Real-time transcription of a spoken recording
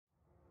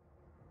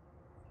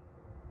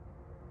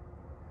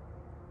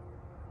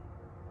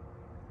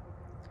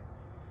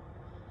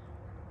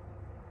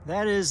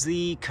That is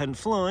the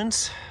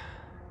confluence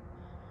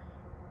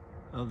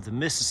of the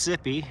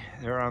Mississippi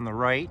there on the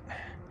right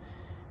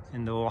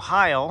and the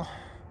Ohio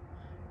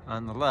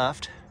on the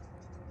left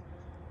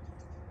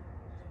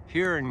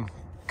here in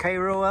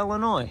Cairo,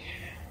 Illinois.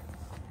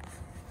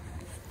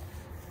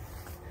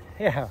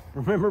 Yeah,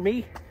 remember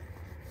me?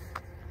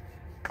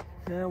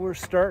 Now we're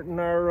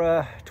starting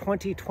our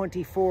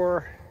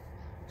 2024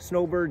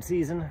 snowbird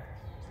season.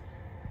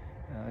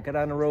 I got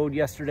on the road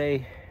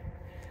yesterday,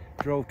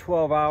 drove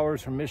 12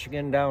 hours from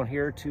Michigan down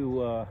here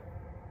to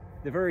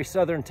the very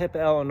southern tip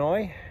of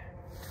Illinois.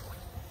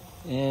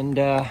 And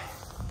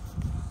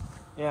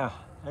yeah,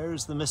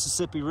 there's the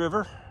Mississippi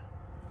River.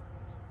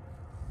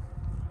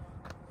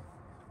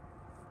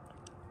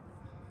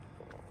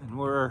 And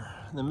where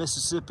the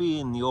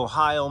Mississippi and the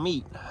Ohio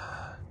meet.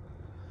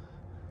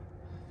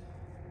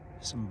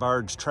 Some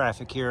barge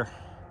traffic here.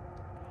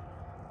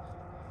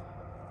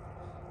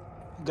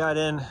 Got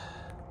in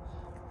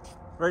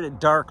right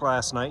at dark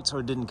last night, so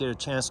I didn't get a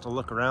chance to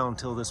look around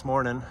until this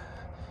morning.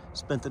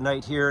 Spent the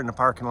night here in the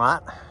parking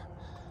lot.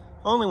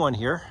 Only one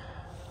here.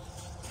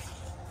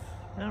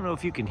 I don't know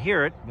if you can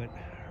hear it, but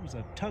there's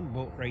a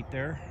tugboat right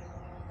there.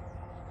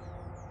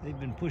 They've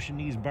been pushing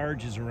these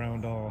barges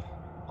around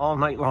all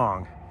night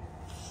long.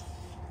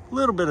 A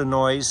little bit of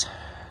noise,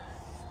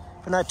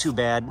 but not too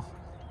bad.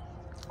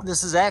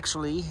 This is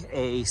actually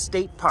a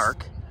state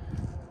park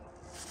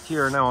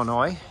here in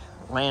Illinois,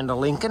 land of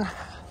Lincoln.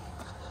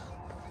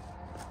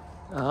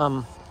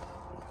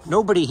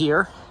 Nobody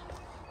here.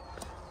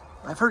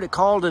 I've heard it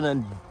called an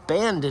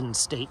abandoned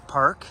state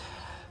park.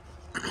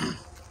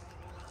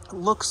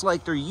 Looks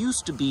like there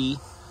used to be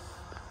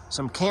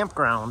some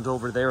campground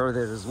over there that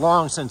is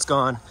long since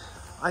gone.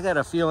 I got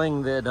a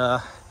feeling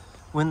that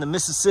when the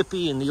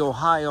Mississippi and the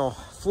Ohio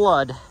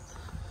flood,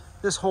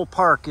 this whole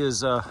park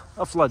is a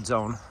flood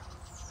zone.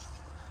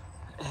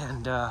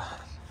 And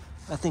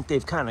I think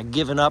they've kind of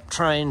given up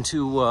trying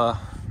to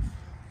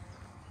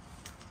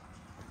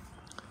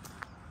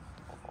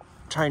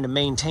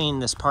maintain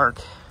this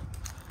park.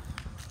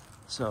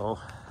 So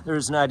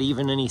there's not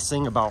even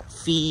anything about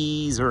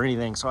fees or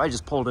anything. So I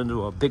just pulled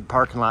into a big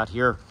parking lot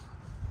here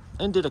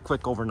and did a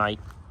quick overnight.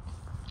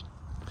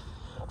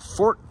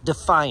 Fort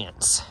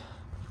Defiance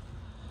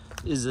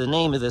is the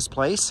name of this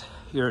place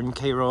here in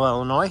Cairo,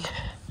 Illinois.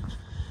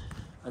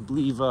 I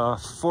believe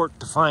Fort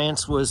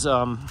Defiance was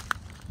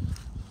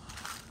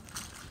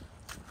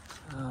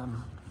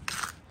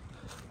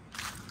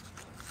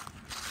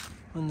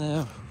when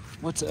the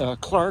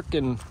Clark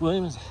and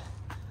Williams.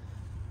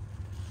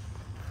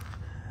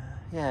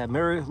 Yeah,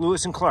 Mary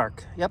Lewis and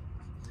Clark. Yep,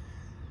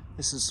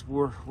 this is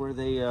where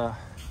they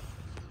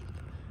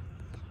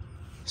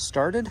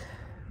started.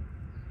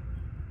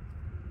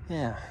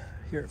 Yeah,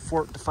 here at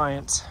Fort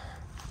Defiance.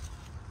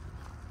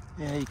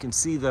 Yeah, you can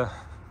see the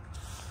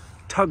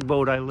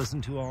tugboat I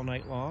listened to all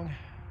night long.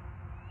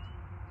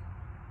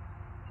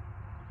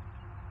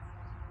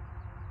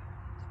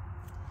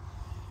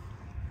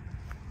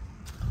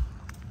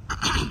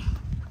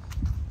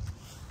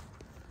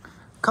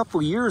 A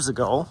couple years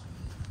ago,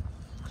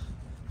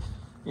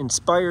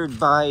 inspired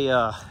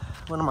by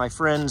one of my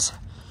friends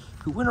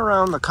who went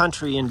around the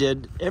country and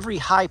did every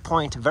high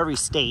point of every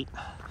state,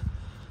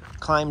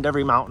 climbed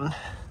every mountain,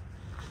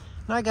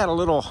 and I got a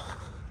little,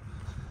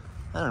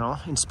 I don't know,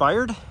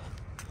 inspired.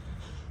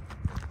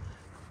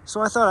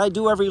 So I thought I'd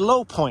do every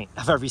low point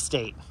of every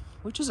state,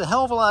 which is a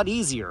hell of a lot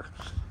easier.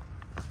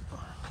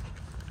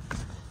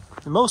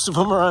 And most of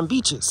them are on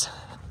beaches.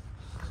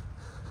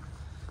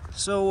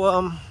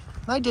 So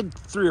I did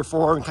 3 or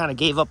 4 and kind of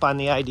gave up on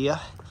the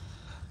idea.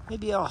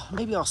 Maybe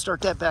I'll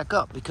start that back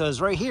up, because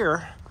right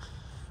here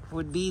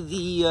would be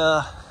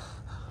the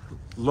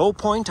low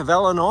point of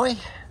Illinois.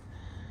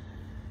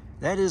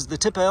 That is the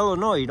tip of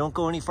Illinois. You don't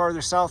go any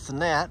farther south than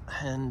that.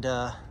 And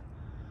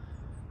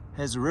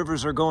as the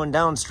rivers are going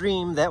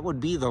downstream, that would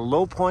be the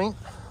low point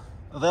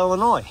of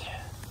Illinois.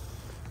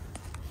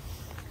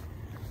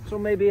 So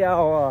maybe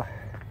I'll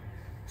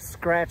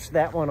scratch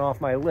that one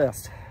off my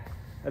list.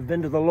 I've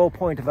been to the low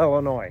point of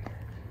Illinois.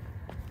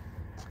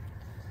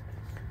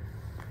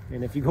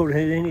 And if you go to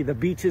any of the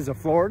beaches of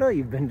Florida,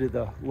 you've been to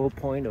the low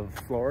point of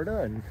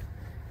Florida, and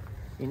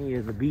any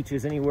of the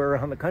beaches anywhere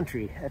around the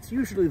country. That's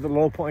usually the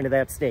low point of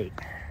that state.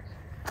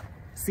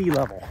 Sea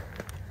level.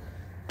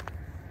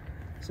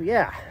 So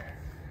yeah,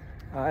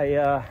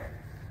 I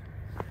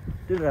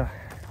did a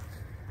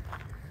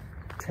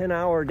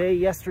 10-hour day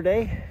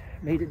yesterday.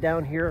 Made it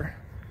down here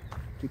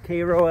to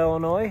Cairo,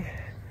 Illinois.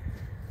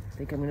 I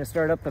think I'm gonna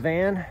start up the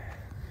van.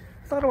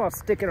 Thought about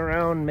sticking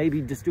around,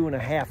 maybe just doing a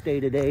half day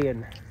today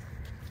and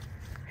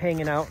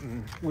hanging out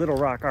in Little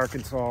Rock,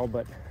 Arkansas,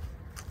 but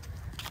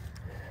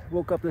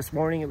woke up this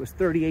morning, it was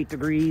 38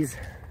 degrees,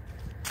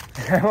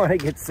 and I want to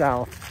get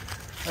south.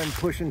 I'm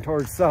pushing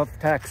towards South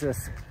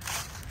Texas,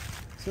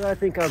 so I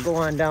think I'll go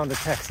on down to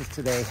Texas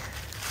today.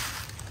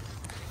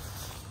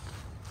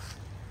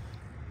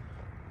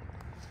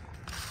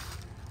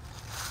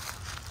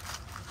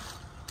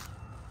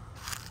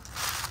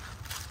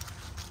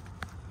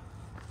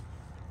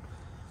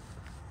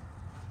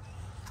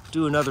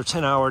 do another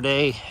 10-hour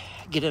day,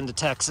 get into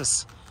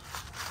Texas,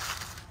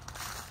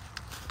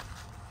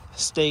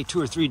 stay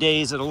 2 or 3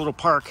 days at a little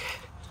park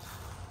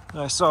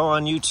I saw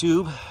on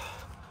YouTube,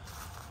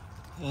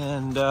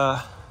 and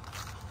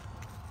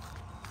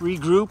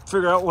regroup,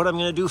 figure out what I'm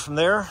going to do from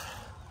there.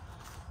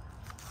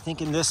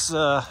 Thinking this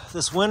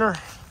winter,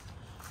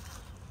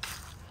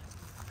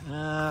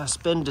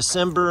 spend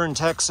December in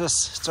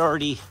Texas. It's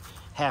already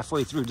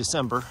halfway through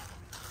December.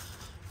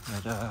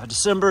 But,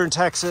 December in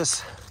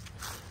Texas,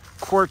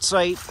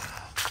 quartzite,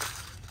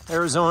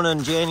 Arizona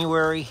in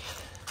January.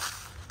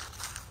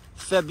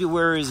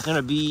 February is going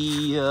to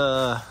be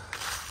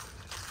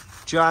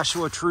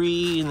Joshua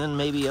Tree, and then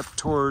maybe up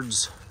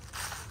towards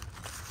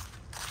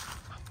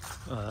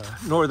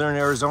northern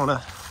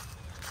Arizona.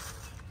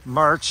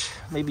 March,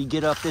 maybe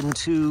get up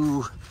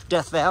into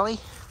Death Valley.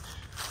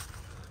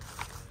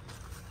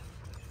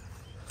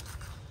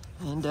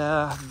 And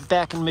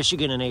back in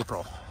Michigan in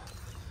April.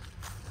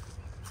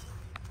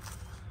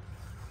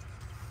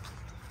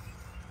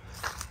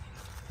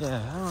 Yeah,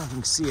 I don't know if you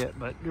can see it,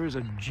 but there's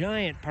a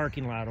giant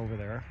parking lot over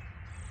there.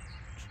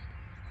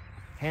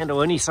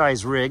 Handle any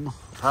size rig,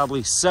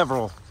 probably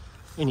several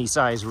any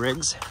size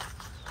rigs.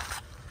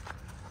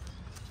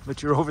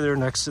 But you're over there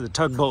next to the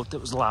tugboat that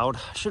was loud.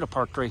 I should have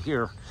parked right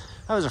here.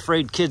 I was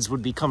afraid kids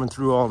would be coming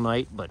through all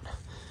night, but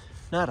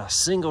not a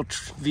single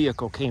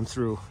vehicle came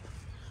through.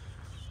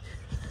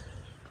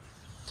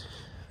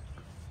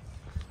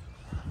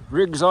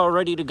 Rig's all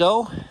ready to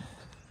go.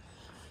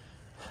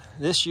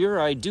 This year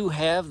I do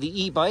have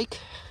the e-bike.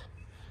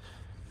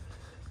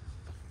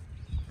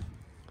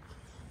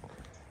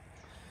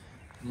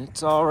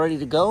 It's all ready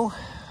to go.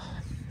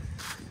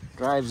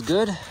 Drives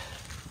good.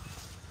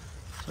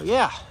 So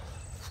yeah,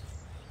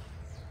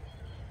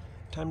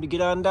 time to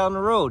get on down the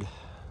road.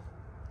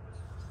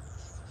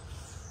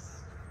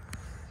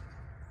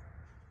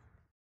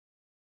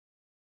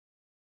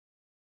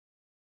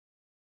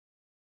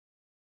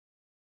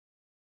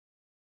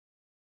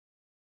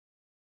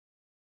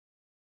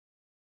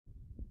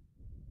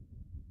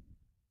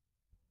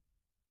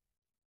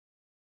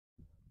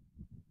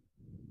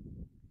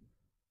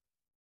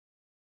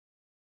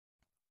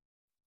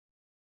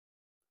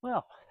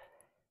 Well,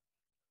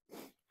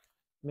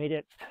 made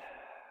it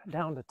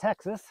down to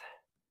Texas,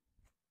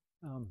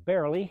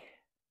 barely.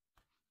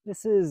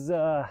 This is,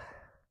 that's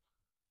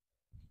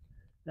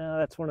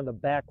one of the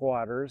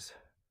backwaters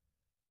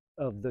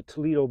of the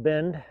Toledo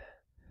Bend.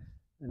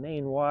 The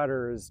main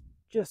water is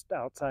just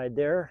outside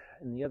there,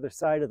 and the other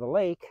side of the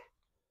lake,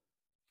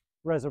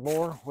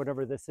 reservoir,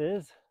 whatever this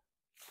is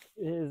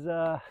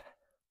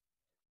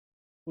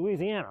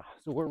Louisiana.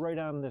 So we're right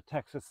on the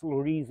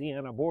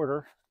Texas-Louisiana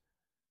border.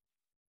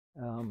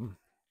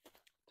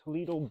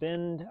 Toledo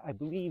Bend, I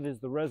believe, is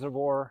the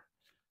reservoir.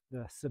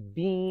 The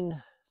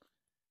Sabine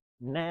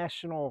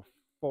National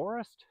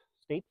Forest,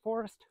 State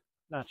Forest,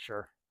 not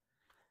sure.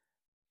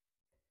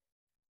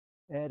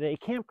 At a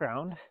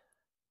campground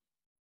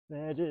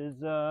that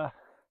is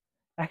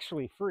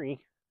actually free.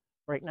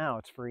 Right now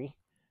it's free.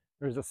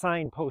 There's a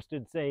sign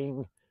posted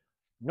saying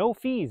no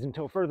fees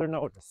until further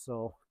notice,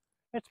 so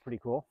that's pretty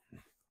cool.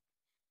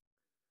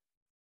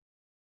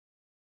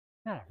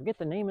 I forget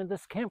the name of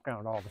this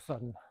campground all of a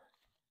sudden.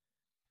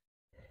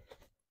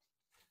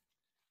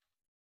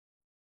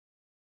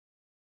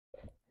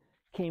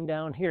 Came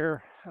down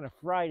here on a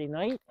Friday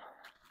night,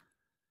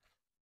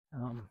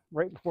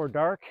 right before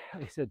dark.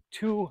 Like I said,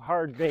 2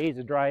 hard days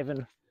of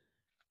driving.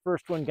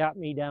 First one got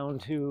me down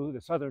to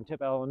the southern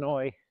tip of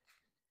Illinois.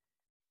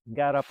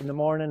 Got up in the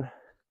morning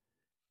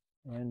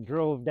and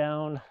drove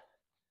down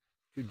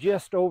to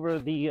just over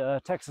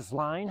the Texas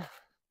line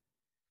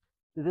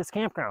to this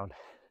campground.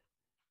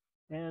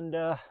 And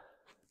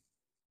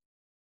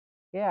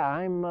yeah,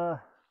 I'm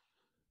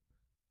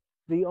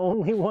the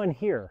only one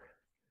here.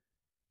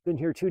 Been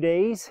here 2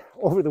 days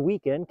over the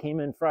weekend, came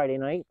in Friday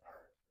night,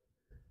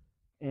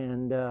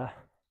 and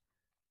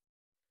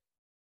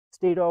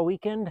stayed all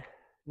weekend,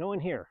 no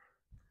one here.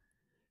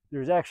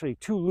 There's actually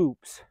 2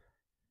 loops.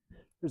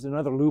 There's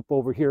another loop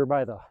over here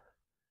by the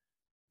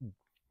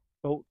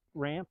boat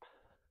ramp,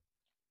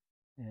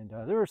 and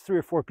there was 3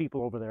 or 4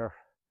 people over there,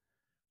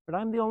 but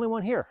I'm the only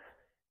one here.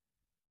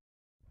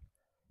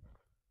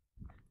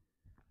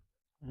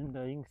 And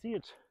you can see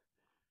it's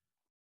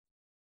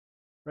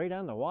right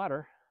on the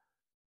water.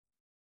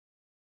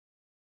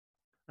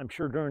 I'm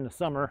sure during the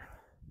summer,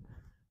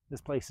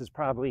 this place is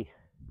probably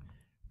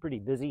pretty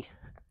busy.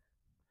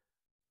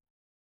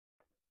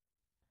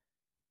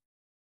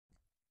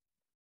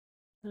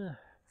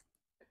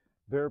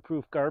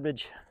 Bear-proof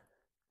garbage.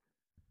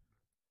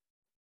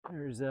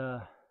 There's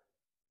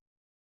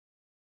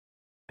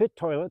pit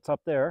toilets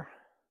up there.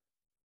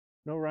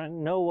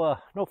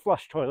 No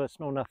flush toilets,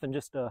 no nothing.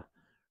 Just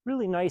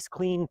really nice,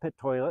 clean pit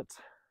toilets.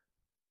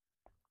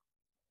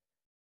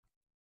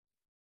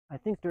 I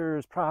think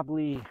there's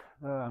probably,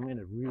 I'm going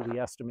to really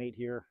estimate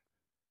here,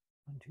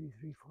 1, 2,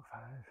 3, 4,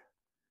 5,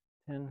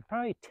 10,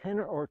 probably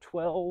 10 or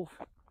 12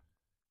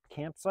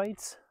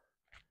 campsites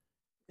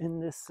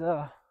in this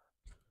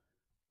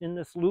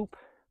loop.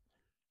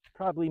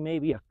 probably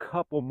maybe a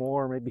couple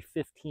more, maybe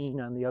 15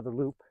 on the other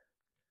loop.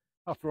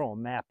 I'll throw a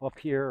map up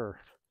here.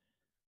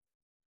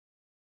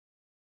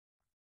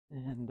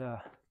 And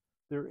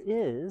there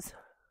is,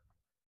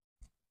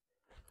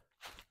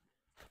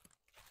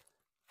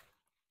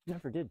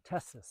 never did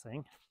test this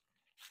thing.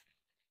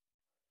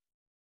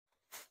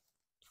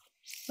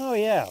 Oh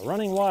yeah,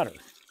 running water.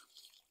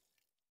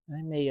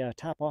 I may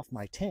top off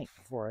my tank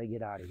before I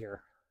get out of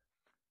here.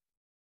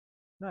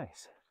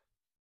 Nice.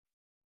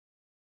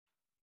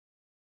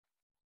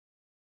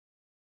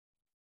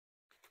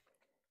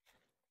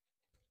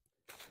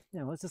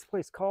 Now, what's this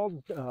place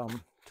called?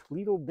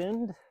 Toledo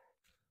Bend?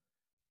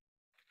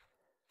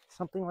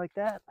 Something like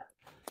that.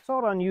 Saw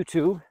it on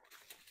YouTube.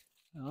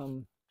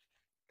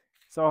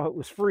 Saw it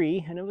was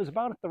free, and it was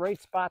about at the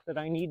right spot that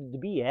I needed to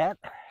be at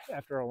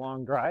after a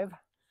long drive.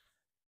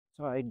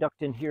 So I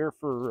ducked in here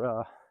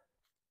for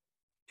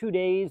 2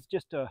 days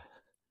just to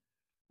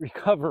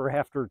recover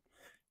after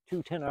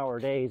 2 10-hour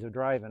days of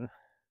driving.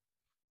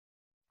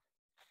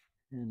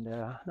 And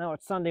now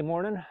it's Sunday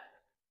morning,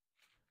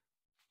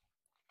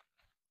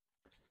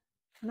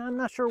 and I'm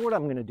not sure what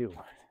I'm going to do.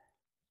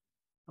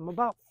 I'm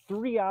about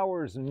 3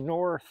 hours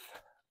north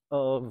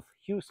of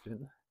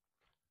Houston,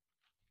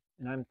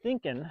 and I'm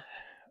thinking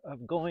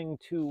of going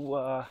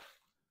to,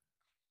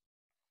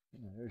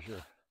 there's your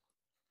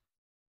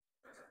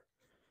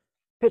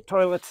pit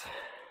toilets.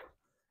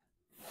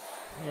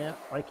 Yeah,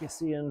 like you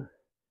see in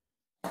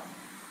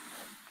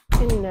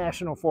Indian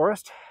National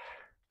Forest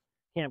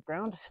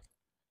campground.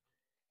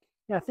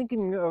 Yeah,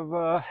 thinking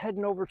of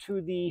heading over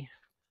to the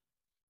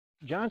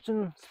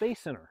Johnson Space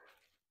Center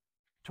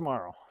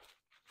tomorrow.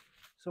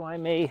 So I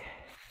may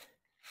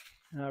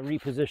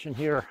reposition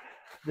here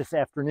this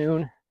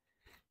afternoon,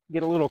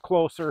 get a little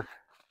closer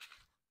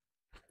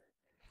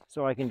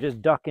so I can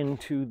just duck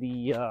into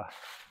the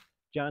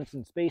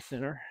Johnson Space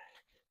Center,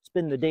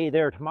 spend the day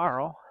there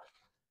tomorrow,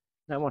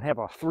 and I won't have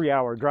a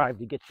 3-hour drive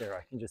to get there.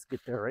 I can just get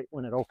there right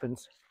when it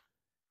opens.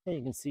 And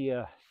you can see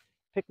a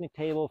picnic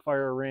table,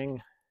 fire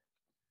ring.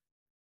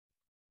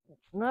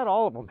 Not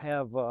all of them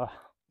have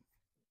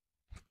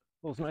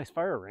those nice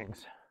fire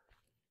rings.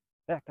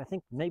 In fact, I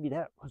think maybe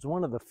that was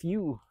one of the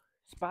few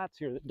spots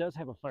here that does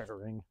have a fire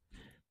ring.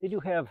 They do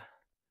have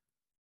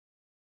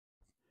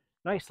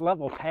nice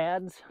level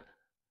pads.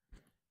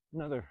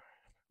 Another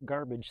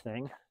garbage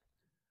thing.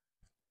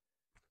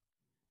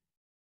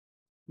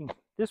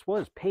 This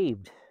was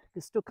paved.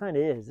 This still kind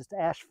of is. It's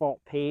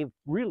asphalt paved,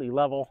 really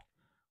level.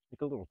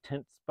 Like a little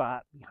tent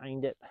spot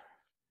behind it.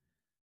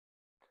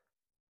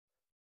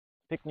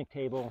 Picnic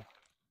table,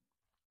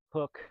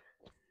 hook.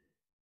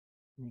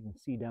 You can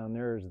see down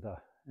there is the,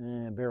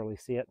 barely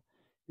see it,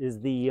 is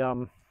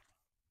the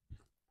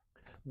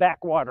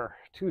backwater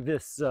to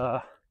this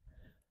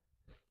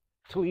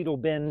Toledo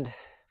Bend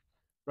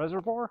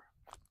reservoir,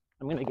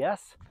 I'm going to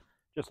guess,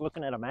 just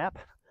looking at a map.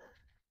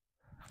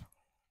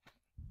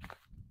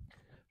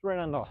 It's right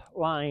on the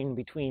line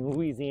between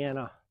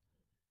Louisiana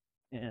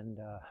and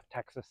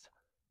Texas.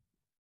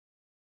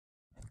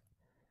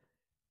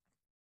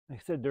 Like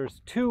I said,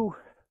 there's 2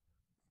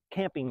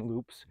 camping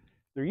loops.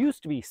 There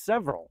used to be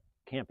several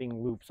camping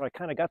loops. So I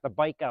kind of got the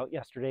bike out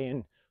yesterday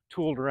and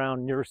tooled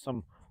around near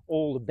some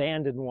old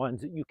abandoned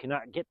ones that you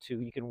cannot get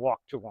to. You can walk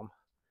to them.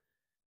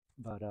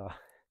 But so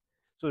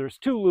there's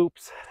 2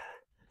 loops.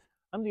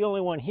 I'm the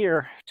only one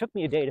here. It took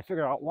me a day to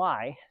figure out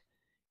why.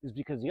 Is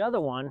because the other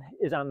one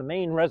is on the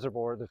main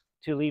reservoir, the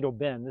Toledo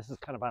Bend. This is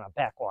kind of on a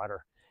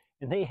backwater,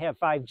 and they have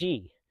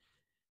 5G,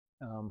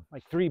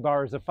 like 3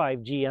 bars of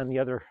 5G on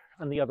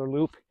the other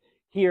loop.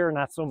 Here,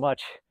 not so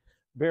much.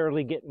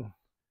 Barely getting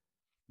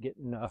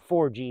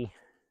 4G.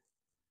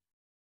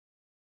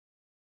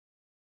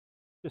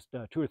 Just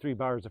 2 or 3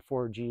 bars of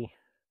 4G.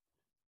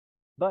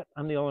 But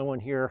I'm the only one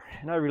here,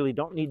 and I really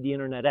don't need the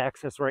internet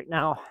access right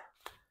now.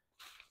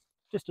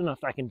 Just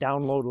enough I can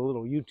download a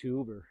little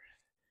YouTube or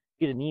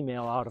get an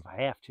email out if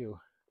I have to.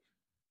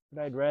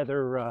 But I'd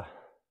rather,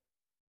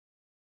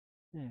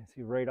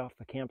 see right off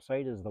the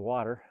campsite is the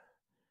water.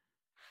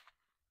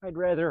 I'd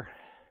rather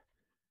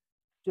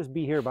just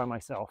be here by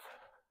myself.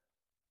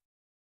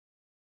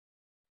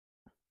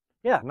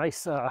 Yeah,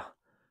 nice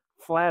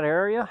flat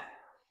area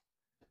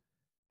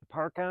to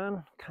park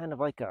on. Kind of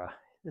like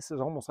this is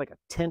almost like a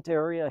tent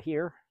area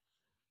here.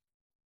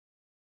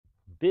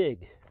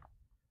 Big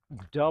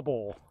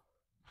double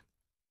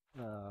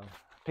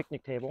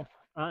picnic table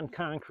on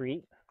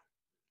concrete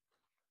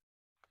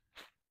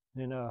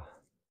and a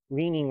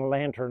leaning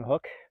lantern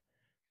hook.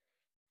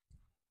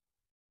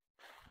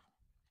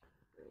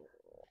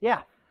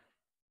 Yeah,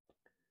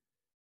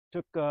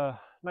 took a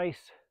nice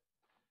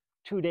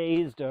 2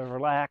 days to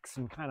relax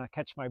and kind of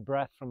catch my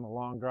breath from the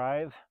long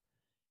drive.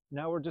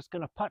 Now we're just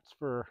gonna putz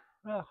for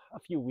a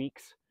few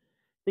weeks.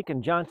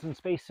 Thinking Johnson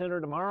Space Center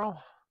tomorrow.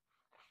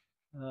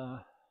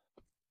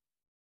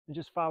 And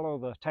just follow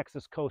the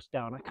Texas coast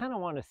down. I kind of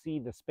want to see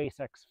the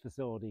SpaceX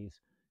facilities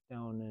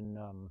down in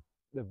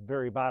the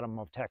very bottom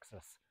of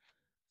Texas.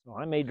 So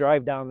I may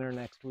drive down there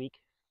next week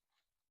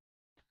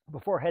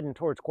before heading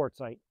towards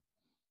Quartzsite.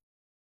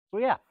 So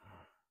yeah,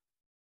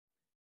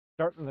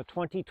 Starting the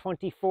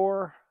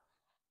 2024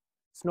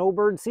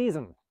 snowbird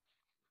season.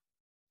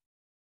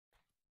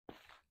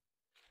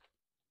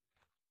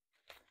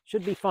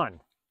 Should be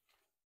fun.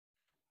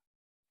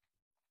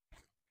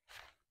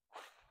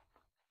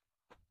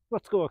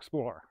 Let's go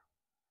explore.